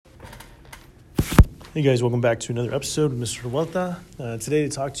Hey guys, welcome back to another episode of Mr. Revuelta. Today to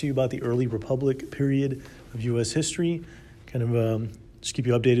talk to you about the early Republic period of U.S. history, just keep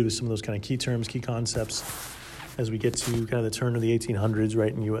you updated with some of those kind of key terms, key concepts as we get to kind of the turn of the 1800s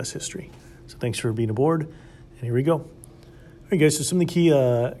right in U.S. history. So thanks for being aboard, and here we go. All right guys, so some of the key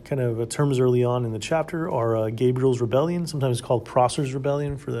terms early on in the chapter are Gabriel's Rebellion, sometimes called Prosser's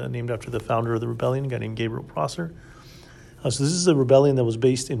Rebellion, named after the founder of the rebellion, a guy named Gabriel Prosser. So this is a rebellion that was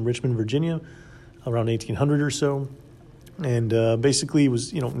based in Richmond, Virginia, around 1800 or so, and basically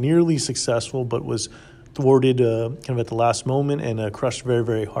was nearly successful, but was thwarted at the last moment and crushed very,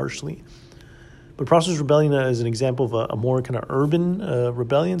 very harshly. But Prosser's Rebellion is an example of a more kind of urban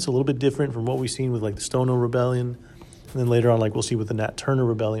rebellion, so a little bit different from what we've seen with like the Stono Rebellion, and then later on, like we'll see with the Nat Turner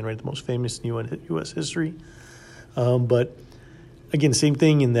Rebellion, right, the most famous in U.S. history. But again, same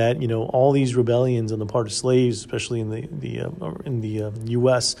thing in that all these rebellions on the part of slaves, especially in the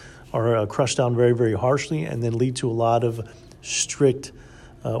U.S., are crushed down very, very harshly, and then lead to a lot of strict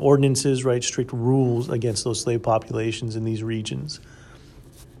ordinances, right, strict rules against those slave populations in these regions.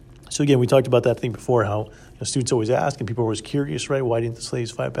 So again, we talked about that thing before, how students always ask, and people are always curious, right, why didn't the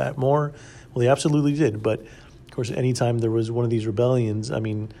slaves fight back more? Well, they absolutely did, but of course, anytime there was one of these rebellions,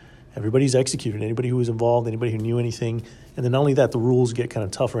 everybody's executed, anybody who was involved, anybody who knew anything. And then not only that, the rules get kind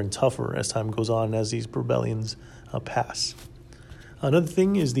of tougher and tougher as time goes on, as these rebellions pass. Another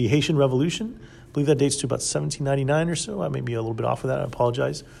thing is the Haitian Revolution. I believe that dates to about 1799 or so. I may be a little bit off of that. I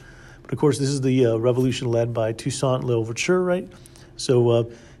apologize. But of course, this is the revolution led by Toussaint Louverture, right? So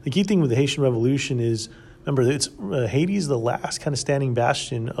the key thing with the Haitian Revolution is, remember, Haiti is the last kind of standing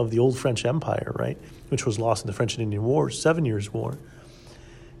bastion of the old French Empire, right, which was lost in the French and Indian War, 7 Years' War.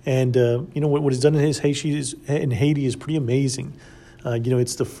 And, what is done in Haiti is pretty amazing.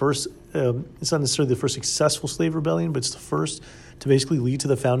 It's the first, it's not necessarily the first successful slave rebellion, but it's the first to basically lead to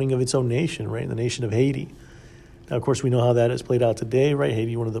the founding of its own nation, right, the nation of Haiti. Now, of course, we know how that has played out today, right?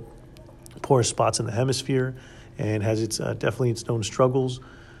 Haiti, one of the poorest spots in the hemisphere, and has definitely its own struggles.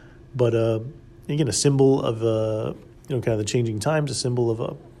 But, again, a symbol of, kind of the changing times, a symbol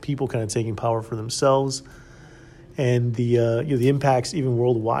of people kind of taking power for themselves. And the impacts even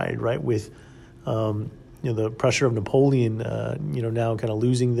worldwide, right, with the pressure of Napoleon, now kind of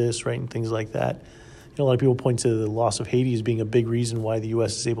losing this, right, and things like that. A lot of people point to the loss of Haiti as being a big reason why the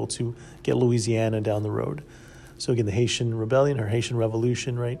U.S. is able to get Louisiana down the road. So again, the Haitian Rebellion or Haitian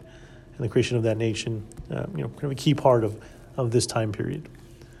Revolution, right, and the creation of that nation, kind of a key part of this time period.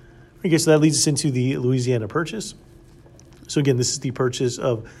 Okay, so that leads us into the Louisiana Purchase. So again, this is the purchase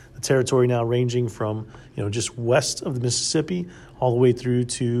of the territory now ranging from, just west of the Mississippi all the way through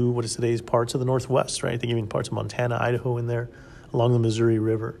to what is today's parts of the Northwest, right? I think even parts of Montana, Idaho in there, along the Missouri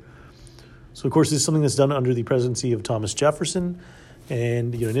River. So, of course, this is something that's done under the presidency of Thomas Jefferson.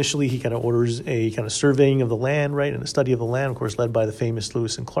 And, initially he kind of orders a kind of surveying of the land, right, and a study of the land, of course, led by the famous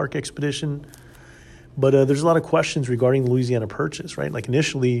Lewis and Clark expedition. But there's a lot of questions regarding the Louisiana Purchase, right? Like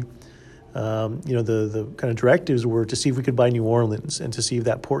initially, the kind of directives were to see if we could buy New Orleans and to see if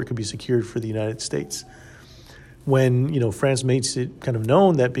that port could be secured for the United States. When, France makes it kind of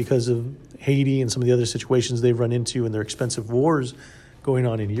known that because of Haiti and some of the other situations they've run into and their expensive wars going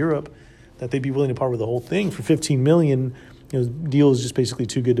on in Europe, that they'd be willing to part with the whole thing for $15 million. The deal is just basically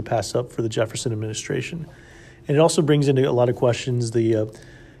too good to pass up for the Jefferson administration. And it also brings into a lot of questions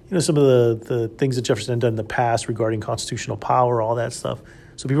some of the things that Jefferson had done in the past regarding constitutional power, all that stuff.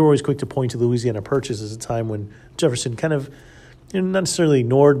 So people are always quick to point to the Louisiana Purchase as a time when Jefferson kind of, not necessarily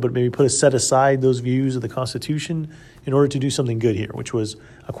ignored, but maybe set aside those views of the Constitution in order to do something good here, which was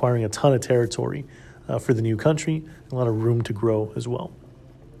acquiring a ton of territory for the new country, and a lot of room to grow as well.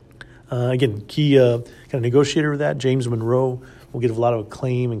 Again, key kind of negotiator of that, James Monroe, will get a lot of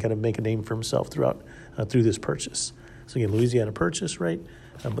acclaim and kind of make a name for himself through this purchase. So again, Louisiana Purchase, right?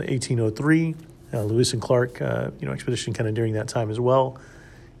 1803, Lewis and Clark, expedition kind of during that time as well.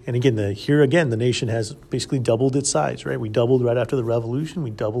 And again, the nation has basically doubled its size, right? We doubled right after the Revolution.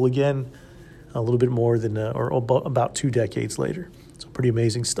 We double again a little bit more than, about 2 decades later. So pretty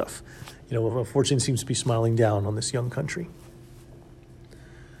amazing stuff. Fortune seems to be smiling down on this young country.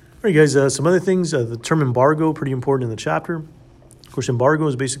 All right, guys, some other things. The term embargo, pretty important in the chapter. Of course, embargo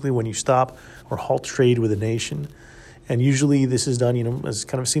is basically when you stop or halt trade with a nation. And usually this is done, as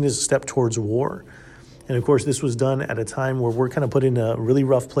kind of seen as a step towards war. And, of course, this was done at a time where we're kind of put in a really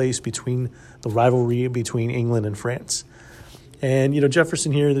rough place between the rivalry between England and France. And,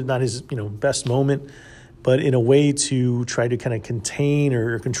 Jefferson here, not his, best moment, but in a way to try to kind of contain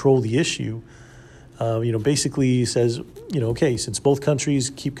or control the issue, basically says, okay, since both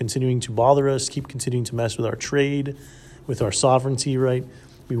countries keep continuing to bother us, keep continuing to mess with our trade, with our sovereignty, right,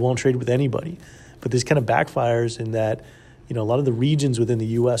 we won't trade with anybody. But this kind of backfires in that, a lot of the regions within the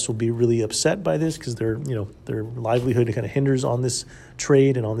U.S. will be really upset by this because their livelihood kind of hinders on this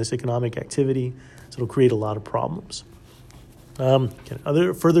trade and on this economic activity. So it'll create a lot of problems.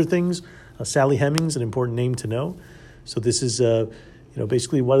 Other further things, Sally Hemings, an important name to know. So this is,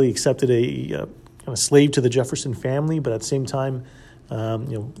 basically widely accepted a kind of slave to the Jefferson family, but at the same time,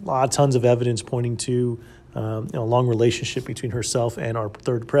 tons of evidence pointing to a long relationship between herself and our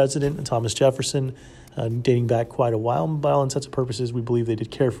third president, Thomas Jefferson, dating back quite a while. By all intents and purposes, we believe they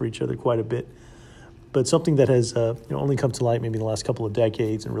did care for each other quite a bit. But something that has only come to light maybe in the last couple of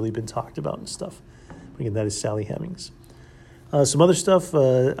decades and really been talked about and stuff. Again, that is Sally Hemings. Some other stuff,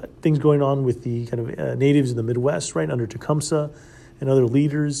 things going on with the kind of natives in the Midwest, right, under Tecumseh and other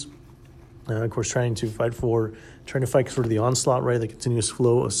leaders. Of course, trying to fight sort of the onslaught, right, the continuous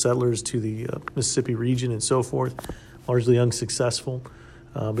flow of settlers to the Mississippi region and so forth, largely unsuccessful,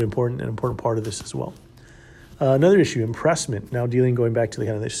 but an important part of this as well. Another issue, impressment, now going back to the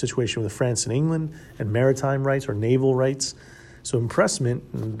kind of the situation with France and England and maritime rights or naval rights. So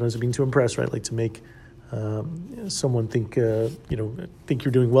impressment doesn't mean to impress, right, like to make someone think you're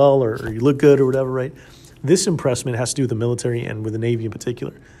doing well or you look good or whatever, right? This impressment has to do with the military and with the Navy in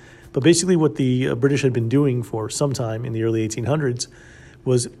particular. But basically what the British had been doing for some time in the early 1800s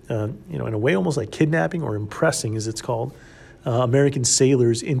was, in a way almost like kidnapping or impressing, as it's called, American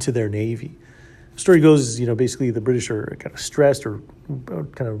sailors into their Navy. The story goes, basically the British are kind of stressed or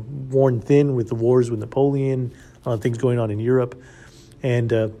kind of worn thin with the wars with Napoleon, things going on in Europe. And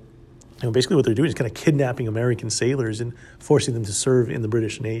basically what they're doing is kind of kidnapping American sailors and forcing them to serve in the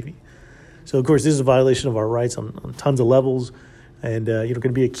British Navy. So, of course, this is a violation of our rights on tons of levels and, going to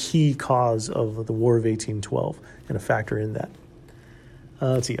be a key cause of the War of 1812 and a factor in that.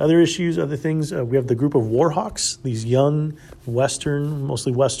 Let's see, other issues, other things. We have the group of war hawks, these young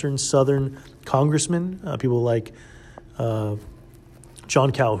mostly Western, Southern congressmen, people like John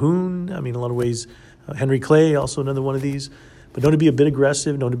Calhoun. I mean, in a lot of ways, Henry Clay, also another one of these. But known to be a bit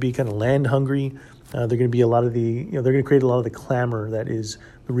aggressive, known to be kind of land hungry. They're going to be they're going to create a lot of the clamor that is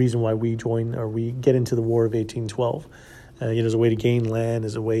the reason why we get into the War of 1812. As a way to gain land,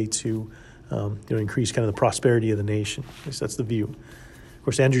 as a way to increase kind of the prosperity of the nation. At least that's the view. Of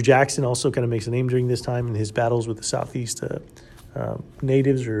course, Andrew Jackson also kind of makes a name during this time in his battles with the Southeast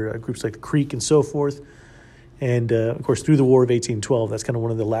natives or groups like the Creek and so forth. And, of course, through the War of 1812, that's kind of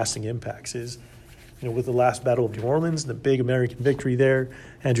one of the lasting impacts is, with the last Battle of New Orleans, the big American victory there,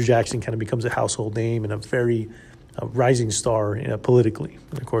 Andrew Jackson kind of becomes a household name and a very rising star politically.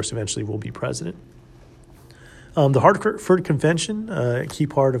 And, of course, eventually will be president. The Hartford Convention, a key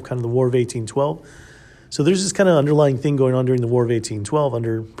part of kind of the War of 1812. So there's this kind of underlying thing going on during the War of 1812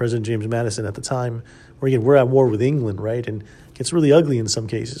 under President James Madison at the time, where again, we're at war with England, right? And it gets really ugly in some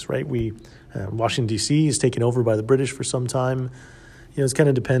cases, right? Washington, D.C. is taken over by the British for some time. It kind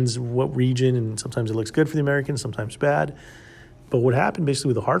of depends what region, and sometimes it looks good for the Americans, sometimes bad. But what happened basically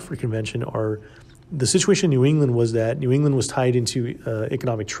with the Hartford Convention the situation in New England was that New England was tied into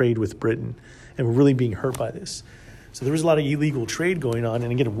economic trade with Britain and were really being hurt by this. So there was a lot of illegal trade going on,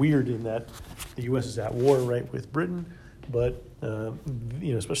 and again, weird in that the U.S. is at war, right, with Britain, but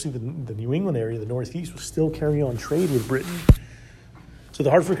especially the New England area, the Northeast, was still carrying on trade with Britain. So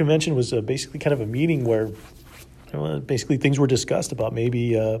the Hartford Convention was basically kind of a meeting where basically things were discussed about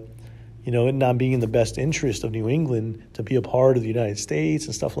maybe it not being in the best interest of New England to be a part of the United States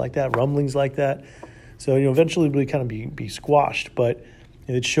and stuff like that, rumblings like that. So eventually really kind of be squashed, but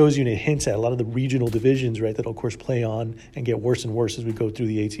it shows you and it hints at a lot of the regional divisions, right, that'll, of course, play on and get worse and worse as we go through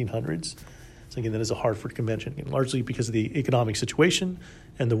the 1800s. So, again, that is a Hartford Convention, again, largely because of the economic situation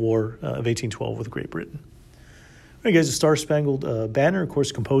and the War of 1812 with Great Britain. All right, guys, the Star-Spangled Banner, of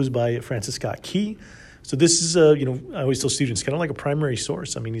course, composed by Francis Scott Key. So this is, I always tell students, kind of like a primary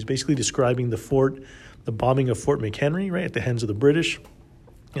source. I mean, he's basically describing the bombing of Fort McHenry, right, at the hands of the British.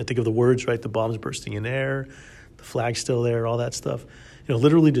 Think of the words, right, the bombs bursting in air, the flag still there, all that stuff.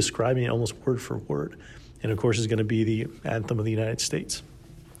 Literally describing it almost word for word. And, of course, is going to be the anthem of the United States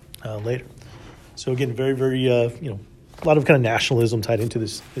later. So, again, very, very, a lot of kind of nationalism tied into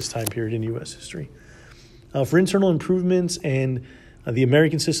this time period in U.S. history. For internal improvements and the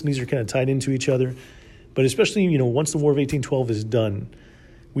American system, these are kind of tied into each other. But especially, once the War of 1812 is done,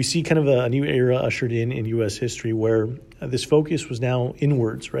 we see kind of a new era ushered in U.S. history where this focus was now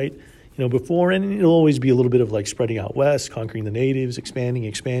inwards, right? Before, and it'll always be a little bit of like spreading out west, conquering the natives,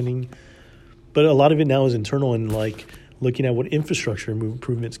 expanding. But a lot of it now is internal and like looking at what infrastructure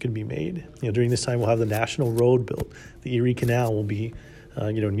improvements can be made. During this time, we'll have the National Road built. The Erie Canal will be,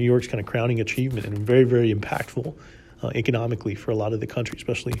 New York's kind of crowning achievement and very, very impactful economically for a lot of the country,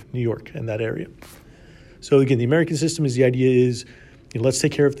 especially New York and that area. So again, the American system is the idea is, let's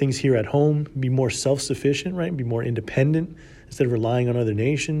take care of things here at home, be more self-sufficient, right? Be more independent instead of relying on other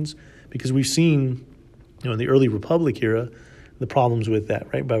nations, because we've seen, in the early republic era, the problems with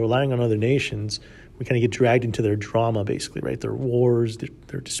that, right? By relying on other nations, we kind of get dragged into their drama, basically, right? Their wars,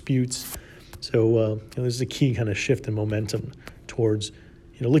 their disputes. So this is a key kind of shift in momentum towards,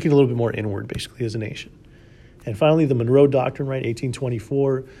 looking a little bit more inward, basically, as a nation. And finally, the Monroe Doctrine, right?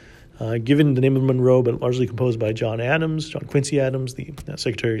 1824. Given the name of Monroe, but largely composed by John Quincy Adams, the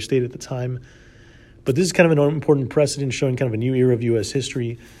Secretary of State at the time. But this is kind of an important precedent showing kind of a new era of U.S.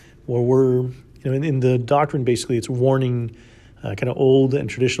 history where we're, in the doctrine, basically, it's warning kind of old and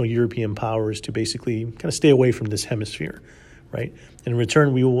traditional European powers to basically kind of stay away from this hemisphere, right? And in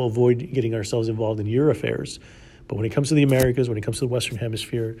return, we will avoid getting ourselves involved in your affairs. But when it comes to the Americas, when it comes to the Western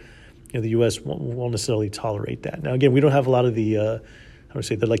Hemisphere, the U.S. won't necessarily tolerate that. Now, again, we don't have a lot of the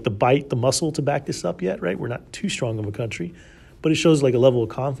the muscle to back this up yet, right? We're not too strong of a country, but it shows like a level of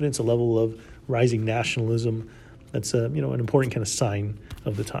confidence, a level of rising nationalism. That's an important kind of sign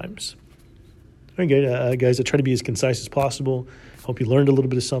of the times. All right, guys, I try to be as concise as possible. Hope you learned a little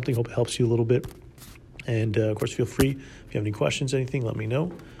bit of something. Hope it helps you a little bit. And of course, feel free if you have any questions, anything, let me know.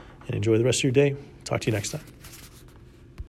 And enjoy the rest of your day. Talk to you next time.